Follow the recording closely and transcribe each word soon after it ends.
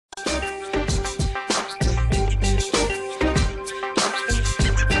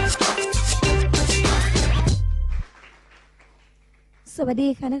วัสดี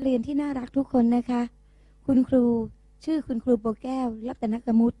ค่ะนักเรียนที่น่ารักทุกคนนะคะคุณครูชื่อคุณครูโปแก้วรัตนก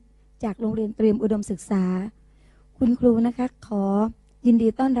มุตจากโรงเรียนเตรียมอุดมศึกษาคุณครูนะคะขอยินดี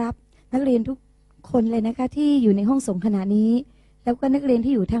ต้อนรับนักเรียนทุกคนเลยนะคะที่อยู่ในห้องส่งขณะนี้แล้วก็นักเรียน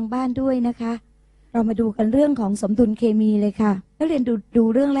ที่อยู่ทางบ้านด้วยนะคะเรามาดูกันเรื่องของสมดุลเคมีเลยค่ะนักเรียนดู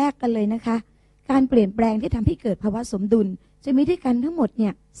เรื่องแรกกันเลยนะคะการเปลี่ยนแปลงที่ทำให้เกิดภาวะสมดุลจะมีด้วยกันทั้งหมดเนี่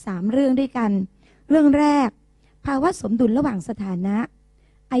ย3 เรื่องด้วยกันเรื่องแรกภาวะสมดุลระหว่างสถานะ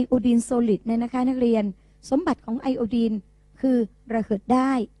ไอโอดีนโซลิดเนี่ยนะคะนักเรียนสมบัติของไอโอดีนคือระเหิดไ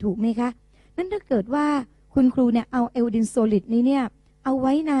ด้ถูกไหมคะนั่นถ้าเกิดว่าคุณครูเนี่ยเอาไอโอดีนโซลิดนี้เนี่ยเอาไ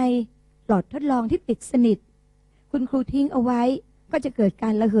ว้ในหลอดทดลองที่ปิดสนิทคุณครูทิ้งเอาไว้ก็จะเกิดกา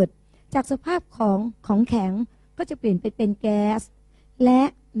รระเหิดจากสภาพของแข็งก็จะเปลี่ยนไปเป็นแก๊สและ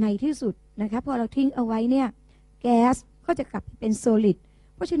ในที่สุดนะคะพอเราทิ้งเอาไว้เนี่ยแก๊สก็จะกลับเป็นโซลิด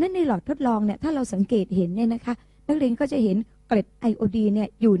เพราะฉะนั้นในหลอดทดลองเนี่ยถ้าเราสังเกตเห็นเนี่ยนะคะนักเรียนก็จะเห็นเกล็ดไอโอดีนเนี่ย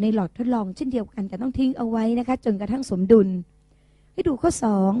อยู่ในหลอดทดลองเช่นเดียวกันแต่ต้องทิ้งเอาไว้นะคะจนกระทั่งสมดุลให้ดูข้อ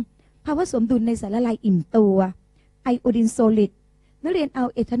2ภาวะสมดุลในสารละลายอิ่มตัวไอโอดีนโซลิดนักเรียนเอา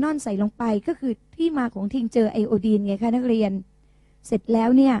เอทานอลใส่ลงไปก็คือที่มาของทิงเจอไอโอดีนไงคะนักเรียนเสร็จแล้ว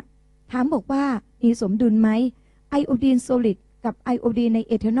เนี่ยถามบอกว่ามีสมดุลไหมไอโอดีนโซลิดกับไอโอดีนใน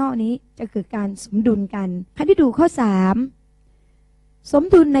เอทานอลนี้จะเกิดการสมดุลกันให้ดูข้อ3สม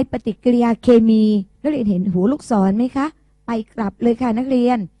ดุลในปฏิกิริยาเคมีนักเรียนเห็นหูลูกศรไหมคะไปกลับเลยค่ะนักเรี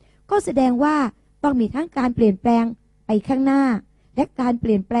ยนก็แสดงว่าต้องมีทั้งการเปลี่ยนแปลงไปข้างหน้าและการเป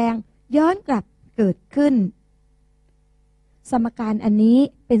ลี่ยนแปลงย้อนกลับเกิดขึ้นสมการอันนี้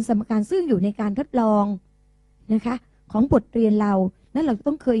เป็นสมการซึ่งอยู่ในการทดลองนะคะของบทเรียนเรานั่นเรา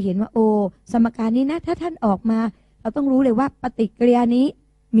ต้องเคยเห็นว่าโอสมการนี้นะถ้าท่านออกมาเราต้องรู้เลยว่าปฏิกิริยานี้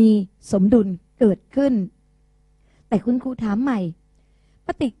มีสมดุลเกิดขึ้นแต่คุณครูถามใหม่ป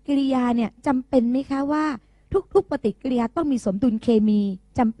ฏิกิริยาเนี่ยจำเป็นไหมคะว่าทุกปฏิกิริยาต้องมีสมดุลเคมี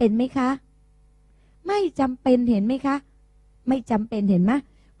จำเป็นไหมคะไม่จำเป็นเห็นไหมคะไม่จำเป็นเห็นไหม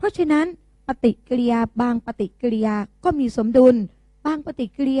เพราะฉะนั้นปฏิกิริยาบางปฏิกิริยาก็มีสมดุลบางปฏิ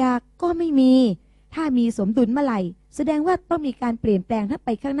กิริยาก็ไม่มีถ้ามีสมดุลเมื่อไหร่แสดงว่าต้องมีการเปลี่ยนแปลงทั้งไป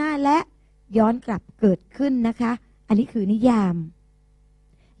ข้างหน้าและย้อนกลับเกิดขึ้นนะคะอันนี้คือนิยาม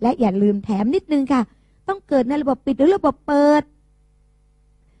และอย่าลืมแถมนิดนึงค่ะต้องเกิดในระบบปิดหรือระบบเปิด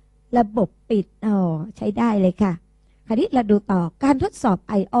ระบบปิดใช้ได้เลยค่ะคราวนี้เราดูต่อการทดสอบ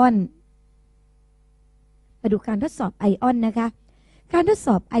ไอออนมาดูการทดสอบไอออนนะคะการทดส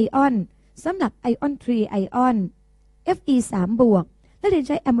อบไอออนสำหรับไอออน3ไอออน Fe 3 บวกและเรียนใ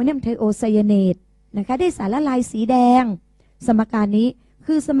ช้แอมโมเนียมไทโอไซยาเนตนะคะได้สารละลายสีแดงสมการนี้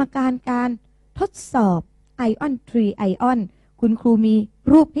คือสมการการทดสอบไอออน3ไอออนคุณครูมี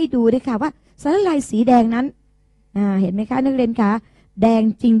รูปให้ดูด้วยค่ะว่าสารละลายสีแดงนั้นเห็นไหมคะนักเรียนคะแดง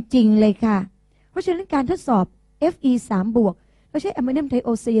จริงๆเลยค่ะเพราะฉะนั้นการทดสอบ Fe 3 บวกเราใช้แอมโมเนียมไทโอ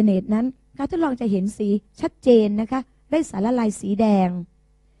ไซยาเนตนั้นการทดลองจะเห็นสีชัดเจนนะคะได้สารละลายสีแดง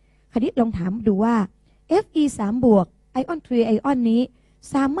คราวนี้ลองถามดูว่า Fe 3 บวกไอออน3ไอออนนี้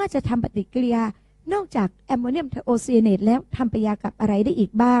สามารถจะทำปฏิกิริยานอกจากแอมโมเนียมไทโอไซยาเนตแล้วทำปฏิกิริยากับอะไรได้อี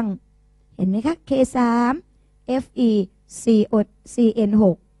กบ้างเห็นไหมคะ K3 Fe CN6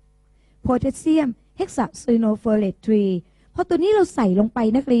 โพแทสเซียมเฮกซาซูโนโฟเลต3พอตัวนี้เราใส่ลงไป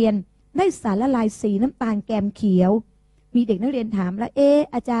นักเรียนได้สารละลายสีน้ำตาลแกมเขียวมีเด็กนักเรียนถามแล้ว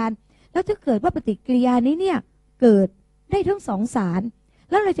อาจารย์แล้วถ้าเกิดว่าปฏิกิริยานี้เนี่ยเกิดได้ทั้ง2 สาร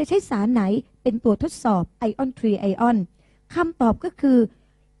แล้วเราจะใช้สารไหนเป็นตัวทดสอบไอออน3ไอออนคำตอบก็คือ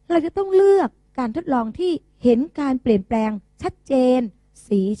เราจะต้องเลือกการทดลองที่เห็นการเปลี่ยนแปลงชัดเจน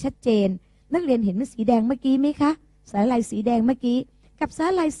สีชัดเจนนักเรียนเห็นเป็นสีแดงเมื่อกี้ไหมคะสารละลายสีแดงเมื่อกี้กับสาร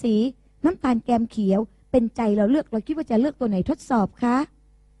ละลายสีน้ำตาลแกมเขียวเป็นใจเราเลือกเราคิดว่าจะเลือกตัวไหนทดสอบคะ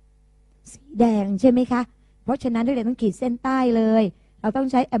สีแดงใช่ไหมคะเพราะฉะนั้นนักเรียนต้องขีดเส้นใต้เลยเราต้อง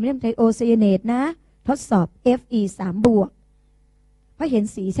ใช้แอมโมเนียมไทโอไซยาเนตนะทดสอบ Fe 3 บวกเพราะเห็น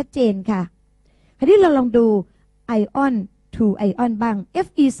สีชัดเจนค่ะคราวนี้เราลองดูไอออน2ไอออนบ้าง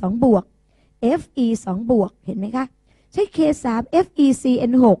Fe 2 บวก Fe 2 บวกเห็นไหมคะใช้ K3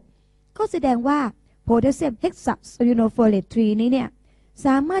 FeCN6 ก็แสดงว่าโพแทสเซียมเฮกซาซูโนโฟเลต3นี้เนี่ยส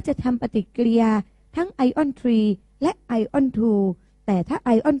ามารถจะทำปฏิกิริยาทั้งไอออน3และไอออน2แต่ถ้าไอ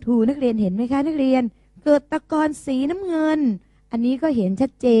ออน2นักเรียนเห็นไหมคะนักเรียนเกิดตะกอนสีน้ำเงินอันนี้ก็เห็นชั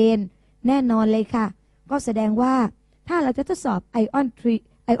ดเจนแน่นอนเลยค่ะก็แสดงว่าถ้าเราจะทดสอบไอออน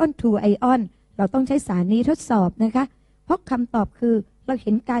3ไอออน2ไอออนเราต้องใช้สารนี้ทดสอบนะคะเพราะคำตอบคือเราเ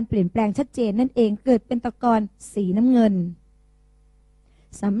ห็นการเปลี่ยนแปลงชัดเจนนั่นเองเกิดเป็นตะกอนสีน้ำเงิน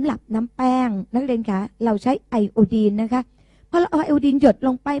สำหรับน้ำแป้งนักเรียนคะเราใช้ไอโอดีนนะคะพอเราเอาไอโอดีนหยดล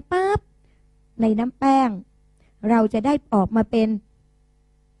งไปปั๊บในน้ำแป้งเราจะได้ออกมาเป็น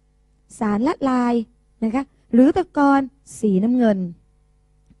สารละลายนะคะหรือตะกอนสีน้ำเงิน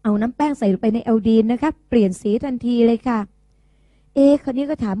เอาน้ำแป้งใส่ลงไปในไอโอดีนนะคะเปลี่ยนสีทันทีเลยค่ะคราวนี้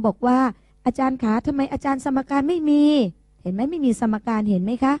ก็ถามบอกว่าอาจารย์คะทำไมอาจารย์สมการไม่มีเห็นไหมไม่มีสมการเห็นไห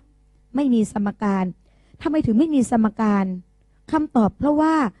มคะไม่มีสมการทำไมถึงไม่มีสมการคำตอบเพราะว่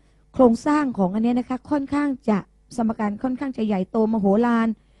าโครงสร้างของอันนี้นะคะค่อนข้างจะสมการค่อนข้างจะใหญ่โตมโหฬาร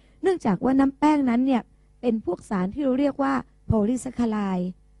เนื่องจากว่าน้ำแป้งนั้นเนี่ยเป็นพวกสารที่เราเรียกว่าโพลีแซคคาไรด์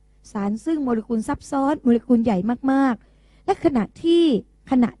สารซึ่งโมเลกุลซับซ้อนโมเลกุลใหญ่มากๆและขณะที่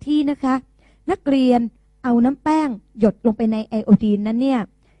นะคะนักเรียนเอาน้ำแป้งหยดลงไปในไอโอดีนนั้นเนี่ย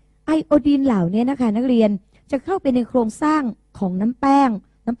ไอโอดีนเหล่านี้นะคะนักเรียนจะเข้าไปในโครงสร้างของน้ำแป้ง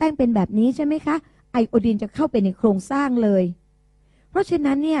เป็นแบบนี้ใช่ไหมคะไอโอดีนจะเข้าไปในโครงสร้างเลยเพราะฉะ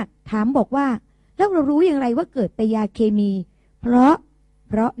นั้นเนี่ยถามบอกว่าแล้วเรารู้อย่างไรว่าเกิดปฏิกิริยาเคมีเพรา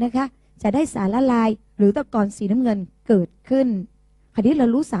ะนะคะจะได้สารละลายหรือตะกอนสีน้ำเงินเกิดขึ้นคราวนี้เรา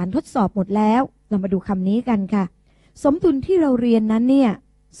รู้สารทดสอบหมดแล้วเรามาดูคำนี้กันค่ะสมดุลที่เราเรียนนั้นเนี่ย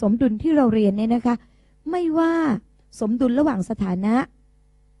สมดุลที่เราเรียนเนี่ยนะคะไม่ว่าสมดุลระหว่างสถานะ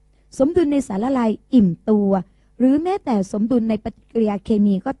สมดุลในสารละลายอิ่มตัวหรือแม้แต่สมดุลในปฏิกิริยาเค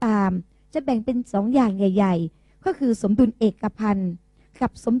มีก็ตามจะแบ่งเป็น2 อย่างใหญ่ๆก็คือสมดุลเอกพันธ์กั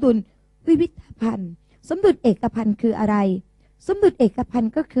บสมดุลวิวิธพันธ์สมดุลเอกพันธ์คืออะไรสมดุลเอกพัน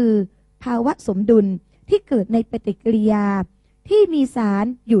ธ์ก็คือภาวะสมดุลที่เกิดในปฏิกิริยาที่มีสาร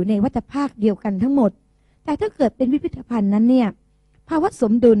อยู่ในวัฏภาคเดียวกันทั้งหมดแต่ถ้าเกิดเป็นวิวิธพันธ์นั้นเนี่ยภาวะส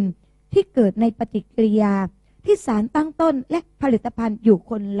มดุลที่เกิดในปฏิกิริยาที่สารตั้งต้นและผลิตภัณฑ์อยู่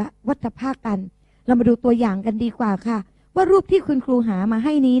คนละวัฏภาคกันเรามาดูตัวอย่างกันดีกว่าค่ะว่ารูปที่คุณครูหามาใ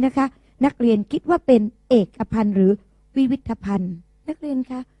ห้นี้นะคะนักเรียนคิดว่าเป็นเอกพันธ์หรือวิวิธพันธ์นักเรียน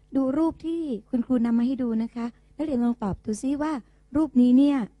คะดูรูปที่คุณครูนำมาให้ดูนะคะนักเรียนลองตอบดูซิว่ารูปนี้เ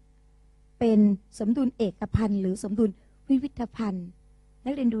นี่ยเป็นสมดุลเอกพันธ์หรือสมดุลวิวิธพันธ์นั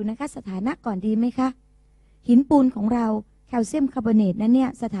กเรียนดูนะคะสถานะก่อนดีไหมคะหินปูนของเราแคลเซียมคาร์บอเนตนั้นเนี่ย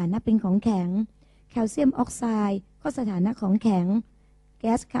สถานะเป็นของแข็งแคลเซียมออกไซด์ก็สถานะของแข็งแ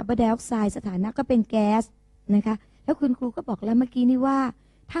ก๊สคาร์บอนไดออกไซด์สถานะก็เป็นแก๊สนะคะแล้วคุณครูก็บอกแล้วเมื่อกี้นี้ว่า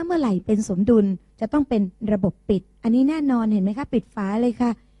ถ้าเมื่อไหร่เป็นสมดุลจะต้องเป็นระบบปิดอันนี้แน่นอนเห็นไหมคะปิดฝาเลยค่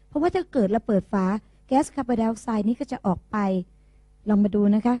ะเพราะว่าถ้าเกิดเราเปิดฝาแก๊สคาร์บอนไดออกไซด์นี้ก็จะออกไปลองมาดู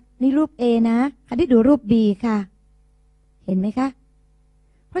นะคะนี่รูป A นะค่ะที่ดูรูป B ค่ะเห็นไหมคะ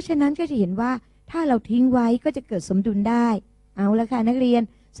เพราะฉะนั้นก็จะเห็นว่าถ้าเราทิ้งไว้ก็จะเกิดสมดุลได้เอาละค่ะนักเรียน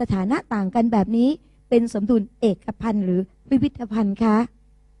สถานะต่างกันแบบนี้เป็นสมดุลเอกพันธ์หรือวิวิธพันธ์คะ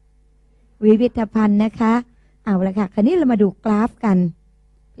วิวิธพันธ์นะคะเอาละค่ะคราวนี้เรามาดูกราฟกั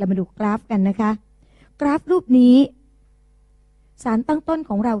นนะคะกราฟรูปนี้สารตั้งต้น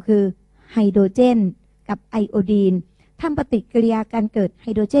ของเราคือไฮโดรเจนกับไอโอดีนทำปฏิกิริยาการเกิดไฮ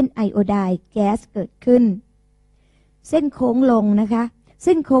โดรเจนไอโอไดน์แก๊สเกิดขึ้นเส้นโค้งลงนะคะเ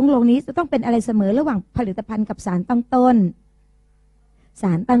ส้นโค้งลงนี้จะต้องเป็นอะไรเสมอระหว่างผลิตภัณฑ์กับสารตั้งต้น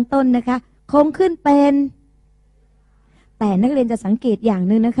นะคะโค้งขึ้นเป็นแต่นักเรียนจะสังเกตอย่าง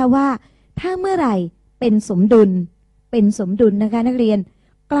หนึ่งนะคะว่าถ้าเมื่อไหร่เป็นสมดุลนะคะนักเรียน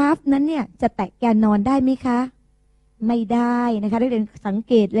กราฟนั้นเนี่ยจะแตะแกนนอนได้ไหมคะไม่ได้นะคะนักเรียนสังเ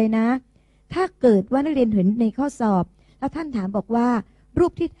กตเลยนะถ้าเกิดว่านักเรียนเห็นในข้อสอบแล้วท่านถามบอกว่ารู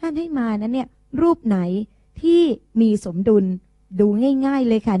ปที่ท่านให้มานั้นเนี่ยรูปไหนที่มีสมดุลดูง่ายๆ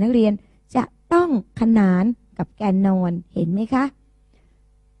เลยค่ะนักเรียนจะต้องขนานกับแกนนอนเห็นไหมคะ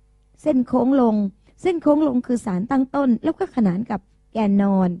เส้นโค้งลงคือสารตั้งต้นแล้วก็ขนานกับแกนน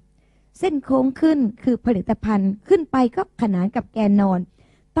อนเส้นโค้งขึ้นคือผลิตภัณฑ์ขึ้นไปก็ขนานกับแกนนอน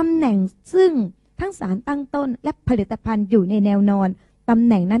ตำแหน่งซึ่งทั้งสารตั้งต้นและผลิตภัณฑ์อยู่ในแนวนอนตำแ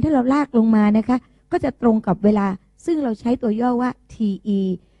หน่งนั้นถ้าเราลากลงมานะคะก็จะตรงกับเวลาซึ่งเราใช้ตัวย่อว่า TE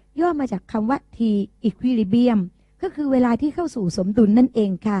ย่อมาจากคำว่า T equilibrium ก็คือเวลาที่เข้าสู่สมดุลนั่นเอ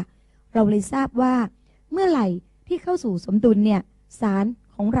งค่ะเราเลยทราบว่าเมื่อไหร่ที่เข้าสู่สมดุลเนี่ยสาร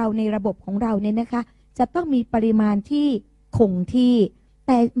ของเราในระบบของเราเนี่ยนะคะจะต้องมีปริมาณที่คงที่แ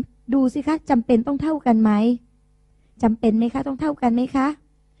ต่ดูสิคะจำเป็นต้องเท่ากันไหมจำเป็นไหมคะต้องเท่ากันไหมคะ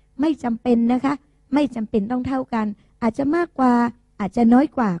ไม่จำเป็นนะคะไม่จำเป็นต้องเท่ากันอาจจะมากกว่าอาจจะน้อย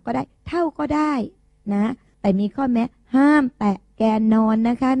กว่าก็ได้เท่าก็ได้นะแต่มีข้อแม้ห้ามแตะแกนนอน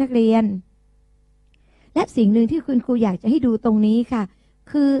นะคะนักเรียนและสิ่งหนึ่งที่คุณครูอยากจะให้ดูตรงนี้ค่ะ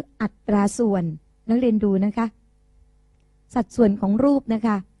คืออัตราส่วนนักเรียนดูนะคะสัดส่วนของรูปนะค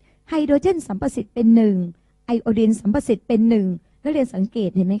ะไฮโดรเจนสัมประสิทธิ์เป็น1ไอโอดีนสัมประสิทธิ์เป็น1นักเรียนสังเกต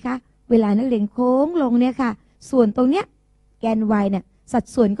เห็นไหมคะเวลานักเรียนโค้งลงเนี่ยค่ะส่วนตรงเนี้ยแกน y เนี่ยสัด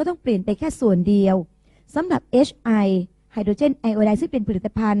ส่วนก็ต้องเปลี่ยนไปแค่ส่วนเดียวสำหรับ HI ไฮโดรเจนไอโอไดน์ซึ่งเป็นผลิต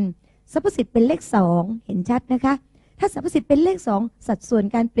ภัณฑ์สัมประสิทธิ์เป็นเลข2เห็นชัดนะคะถ้าสัมประสิทธิ์เป็นเลข2สัดส่วน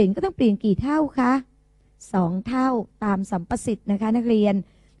การเปลี่ยนก็ต้องเปลี่ยนกี่เท่าคะ2เท่าตามสัมประสิทธิ์นะคะนักเรียน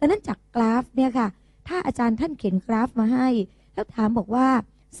ดังนั้นจากกราฟเนี่ยค่ะถ้าอาจารย์ท่านเขียนกราฟมาให้แล้วถามบอกว่า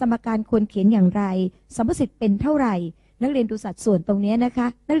สมการควรเขียนอย่างไรสัมประสิทธิ์เป็นเท่าไหร่นักเรียนดูสัดส่วนตรงนี้นะคะ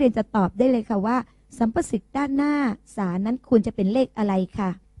นักเรียนจะตอบได้เลยค่ะว่าสัมประสิทธิ์ด้านหน้าสารนั้นควรจะเป็นเลขอะไรค่ะ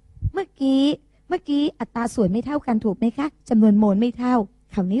เมื่อกี้อัตราส่วนไม่เท่ากันถูกไหมคะจำนวนโมลไม่เท่า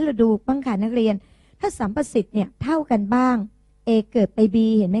คราวนี้เราดูบ้างค่ะนักเรียนถ้าสัมประสิทธิ์เนี่ยเท่ากันบ้าง A เกิดไป B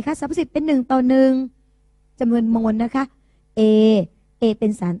เห็นไหมคะสัมประสิทธิ์เป็น1:1จำนวนโมลนะคะ A เป็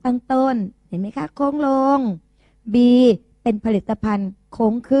นสารตั้งต้นเห็นไหมคะโค้งลง B เป็นผลิตภัณฑ์โค้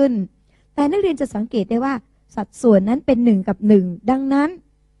งขึ้นแต่นักเรียนจะสังเกตได้ว่าสัดส่วนนั้นเป็น1 กับ 1ดังนั้น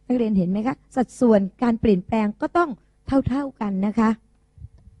นักเรียนเห็นไหมคะสัดส่วนการเปลี่ยนแปลงก็ต้องเท่ากันนะคะ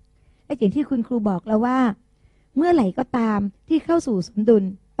และอย่างที่คุณครูบอกแล้วว่าเมื่อไหร่ก็ตามที่เข้าสู่สมดุล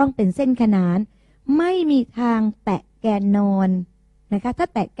ต้องเป็นเส้นขนานไม่มีทางแตะแกนนอนนะคะถ้า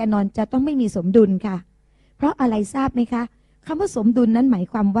แตะแกนนอนจะต้องไม่มีสมดุลค่ะเพราะอะไรทราบไหมคะคำว่าสมดุลนั้นหมาย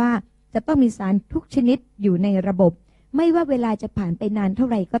ความว่าจะต้องมีสารทุกชนิดอยู่ในระบบไม่ว่าเวลาจะผ่านไปนานเท่า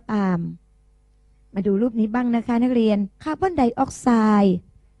ไหร่ก็ตามมาดูรูปนี้บ้างนะคะนักเรียนคาร์บอนไดออกไซด์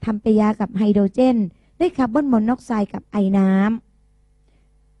ทำปฏิกิริยากับไฮโดรเจนได้คาร์บอนมอนอกไซด์กับไอน้ำ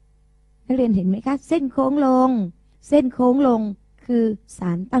นักเรียนเห็นไหมคะเส้นโค้งลงคือส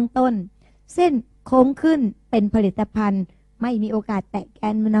ารตั้งต้นเส้นโค้งขึ้นเป็นผลิตภัณฑ์ไม่มีโอกาสแตะแก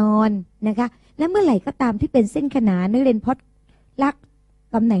นนอนนะคะและเมื่อไหร่ก็ตามที่เป็นเส้นขนานนักเรียนพอดลัก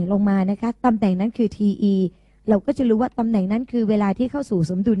ตำแหน่งลงมานะคะตำแหน่งนั้นคือ TE เราก็จะรู้ว่าตำแหน่งนั้นคือเวลาที่เข้าสู่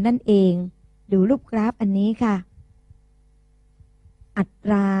สมดุลนั่นเองดูรูปกราฟอันนี้ค่ะอัต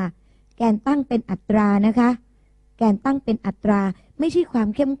ราแกนตั้งเป็นอัตรานะคะแกนตั้งเป็นอัตราไม่ใช่ความ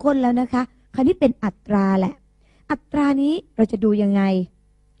เข้มข้นแล้วนะคะคราวนี้เป็นอัตราแหละอัตรานี้เราจะดูยังไง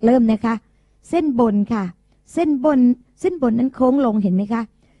เริ่มนะคะเส้นบนค่ะเส้นบนนั้นโค้งลงเห็นไหมคะ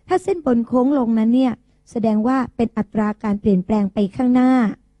ถ้าเส้นบนโค้งลงนั้นเนี่ยแสดงว่าเป็นอัตราการเปลี่ยนแปลงไปข้างหน้า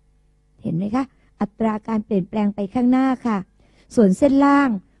เห็นไหมคะอัตราการเปลี่ยนแปลงไปข้างหน้าค่ะส่วนเส้นล่าง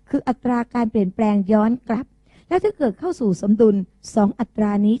คืออัตราการเปลี่ยนแปลงย้อนกลับแล้วถ้าเกิดเข้าสู่สมดุล2อัตร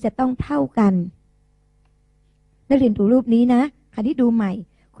านี้จะต้องเท่ากันนักเรียนดูรูปนี้นะคราวนี้ดูใหม่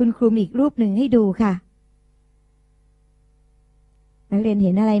คุณครูมีอีกรูปหนึ่งให้ดูค่ะนักเรียนเ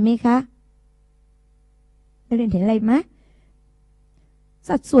ห็นอะไรไหมคะนักเรียนเห็นอะไรไหม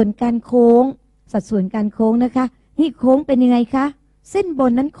สัดส่วนการโค้งนะคะนี่โค้งเป็นยังไงคะเส้นบ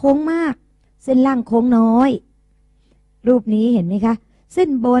นนั้นโค้งมากเส้นล่างโค้งน้อยรูปนี้เห็นไหมคะเส้น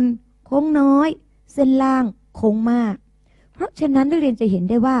บนโค้งน้อยเส้นล่างโค้งมากเพราะฉะนั้นนักเรียนจะเห็น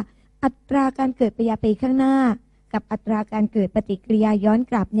ได้ว่าอัตราการเกิดปฏิกิริยาไปข้างหน้ากับอัตราการเกิดปฏิกิริยาย้อน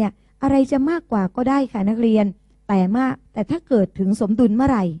กลับเนี่ยอะไรจะมากกว่าก็ได้ค่ะนักเรียนแต่ถ้าเกิดถึงสมดุลเมื่อ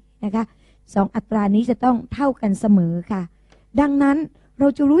ไหร่นะคะ2อัตรานี้จะต้องเท่ากันเสมอค่ะดังนั้นเรา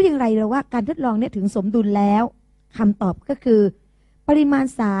จะรู้อย่างไรเลยว่าการทดลองเนี่ยถึงสมดุลแล้วคำตอบก็คือปริมาณ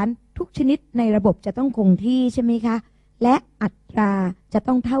สารทุกชนิดในระบบจะต้องคงที่ใช่ไหมคะและอัตราจะ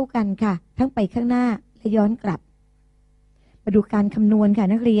ต้องเท่ากันค่ะทั้งไปข้างหน้าและย้อนกลับมาดูการคำนวณค่ะ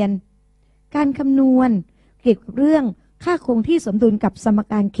นักเรียนการคำนวณเกี่ยวกับเรื่องค่าคงที่สมดุลกับสม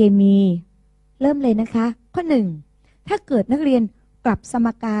การเคมีเริ่มเลยนะคะข้อ1ถ้าเกิดนักเรียนกลับสม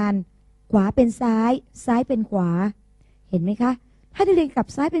การขวาเป็นซ้ายเป็นขวาเห็นไหมคะถ้านักเรียนกลับ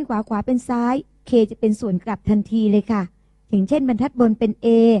ซ้ายเป็นขวาเป็นซ้าย K จะเป็นส่วนกลับทันทีเลยค่ะอย่างเช่นบรรทัดบนเป็น A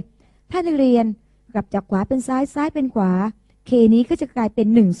ถ้านักเรียนกลับจากขวาเป็นซ้ายเป็นขวา K นี้ก็จะกลายเป็น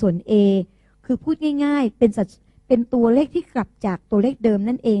1ส่วน A คือพูดง่ายๆเป็นตัวเลขที่กลับจากตัวเลขเดิม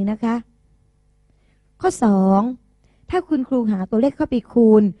นั่นเองนะคะข้อ2ถ้าคุณครูหาตัวเลขเข้าไป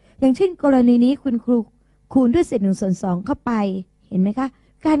คูณอย่างเช่นกรณีนี้คุณครูคูณด้วยเศษ1/2เข้าไปเห็นไหมคะ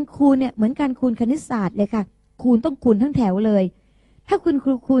การคูณเนี่ยเหมือนการคูณคณิตศาสตร์เลยค่ะคูณต้องคูณทั้งแถวเลยถ้าคุณค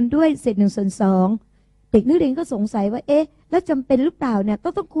รูคูณด้วยเศษ1/2เด็กนักเรียนก็สงสัยว่าแล้วจำเป็นหรือเปล่าเนี่ย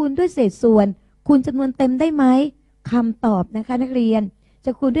ต้องคูณด้วยเศษส่วนคูณจำนวนเต็มได้ไหมคำตอบนะคะนักเรียนจ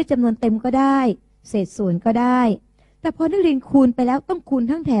ะคูณด้วยจำนวนเต็มก็ได้เศษส่วนก็ได้แต่พอนักเรียนคูณไปแล้วต้องคูณ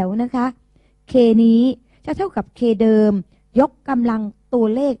ทั้งแถวนะคะ K นี้จะเท่ากับ K เดิมยกกำลังตัว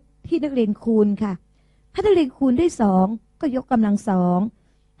เลขที่นักเรียนคูณค่ะถ้านักเรียนคูณด้วย2ก็ยกกำลัง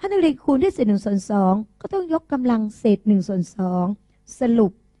2ถ้านักเรียนคูณด้วยเศษ1/2ก็ต้องยกกำลังเศษ1/2สรุ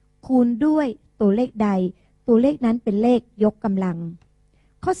ปคูณด้วยตัวเลขใดตัวเลขนั้นเป็นเลขยกกำลัง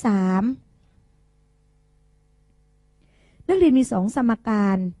ข้อ3นักเรียนมี2สมกา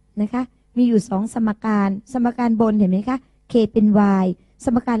รนะคะมีอยู่2สมการบนเห็นไหมคะ K เป็น Y ส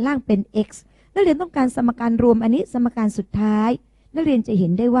มการล่างเป็น X นักเรียนต้องการสมการรวมอันนี้สมการสุดท้ายนักเรียนจะเห็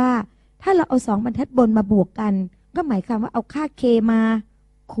นได้ว่าถ้าเราเอา2บรรทัดบนมาบวกกันก็หมายความว่าเอาค่า K มา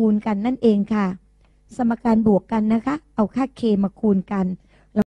คูณกันนั่นเองค่ะสมการบวกกันนะคะเอาค่า K มาคูณกัน